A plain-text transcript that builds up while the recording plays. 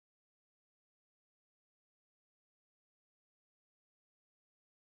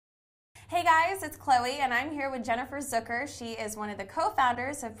Hey guys, it's Chloe and I'm here with Jennifer Zucher. She is one of the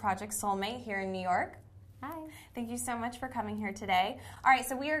co-founders of Project Soulmate here in New York. Hi. Thank you so much for coming here today. All right,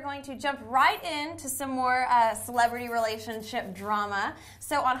 so we are going to jump right into some more celebrity relationship drama.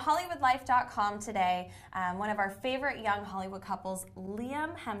 So on HollywoodLife.com today, one of our favorite young Hollywood couples,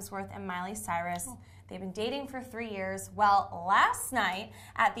 Liam Hemsworth and Miley Cyrus, they've been dating for 3 years. Well, last night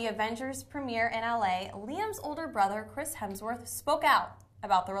at the Avengers premiere in LA, Liam's older brother, Chris Hemsworth, spoke out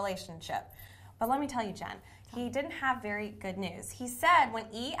about the relationship. But let me tell you, Jen, he didn't have very good news. He said when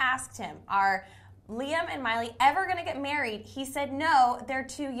E asked him, are Liam and Miley ever going to get married? He said, no, they're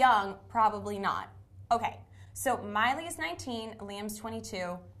too young, probably not. Okay, so Miley is 19, Liam's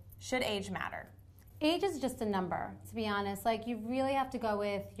 22. Should age matter? Age is just a number, to be honest. Like, you really have to go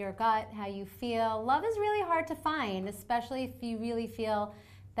with your gut, how you feel. Love is really hard to find, especially if you really feel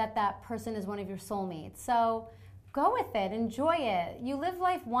that that person is one of your soulmates. So go with it, enjoy it. You live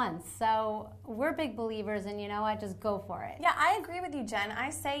life once, so we're big believers, and you know what, just go for it. Yeah, I agree with you, Jen. I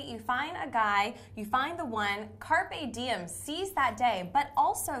say you find a guy, you find the one, carpe diem, seize that day. But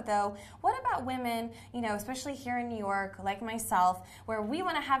also, though, what about women, you know, especially here in New York, like myself, where we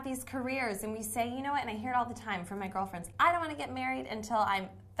want to have these careers, and we say, you know what, and I hear it all the time from my girlfriends, I don't want to get married until I'm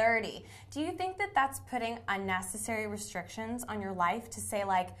 30. Do you think that that's putting unnecessary restrictions on your life to say,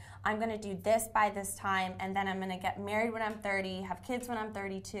 like, I'm going to do this by this time, and then I'm going to get married when I'm 30, have kids when I'm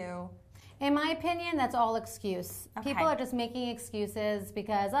 32? In my opinion, that's all excuse. Okay. People are just making excuses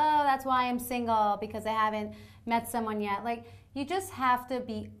because, oh, that's why I'm single, because I haven't met someone yet. Like, you just have to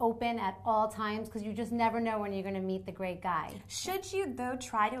be open at all times because you just never know when you're going to meet the great guy. Should you, though,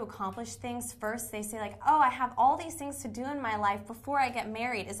 try to accomplish things first? They say, like, oh, I have all these things to do in my life before I get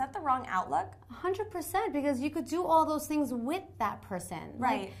married. Is that the wrong outlook? 100%, because you could do all those things with that person.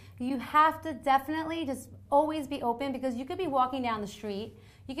 Right. Like, you have to definitely just always be open, because you could be walking down the street,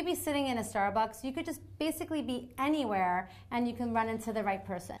 you could be sitting in a Starbucks, you could just basically be anywhere and you can run into the right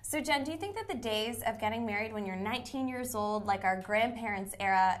person. So Jen, do you think that the days of getting married when you're 19 years old, like our grandparents'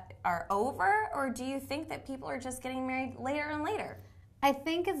 era, are over? Or do you think that people are just getting married later and later? I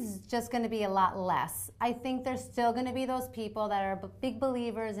think it's just going to be a lot less. I think there's still going to be those people that are big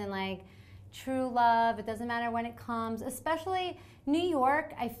believers in, like, true love. It doesn't matter when it comes. Especially New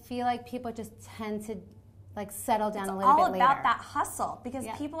York, I feel like people just tend to, like, settle down a little bit later. It's all about that hustle because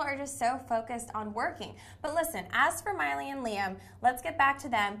Yeah. people are just so focused on working. But listen, as for Miley and Liam, let's get back to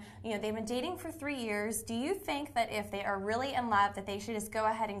them. You know, they've been dating for 3 years. Do you think that if they are really in love that they should just go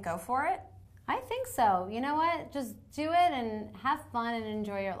ahead and go for it? I think so. You know what? Just do it and have fun and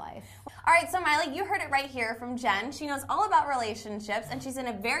enjoy your life. All right, so Miley, you heard it right here from Jen. She knows all about relationships, and she's in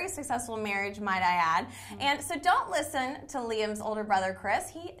a very successful marriage, might I add. And so don't listen to Liam's older brother, Chris.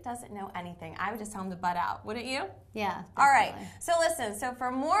 He doesn't know anything. I would just tell him to butt out, wouldn't you? Yeah, All right, definitely. so listen, so for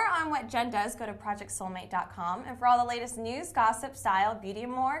more on what Jen does, go to ProjectSoulmate.com. And for all the latest news, gossip, style, beauty,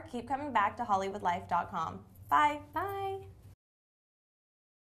 and more, keep coming back to HollywoodLife.com. Bye. Bye.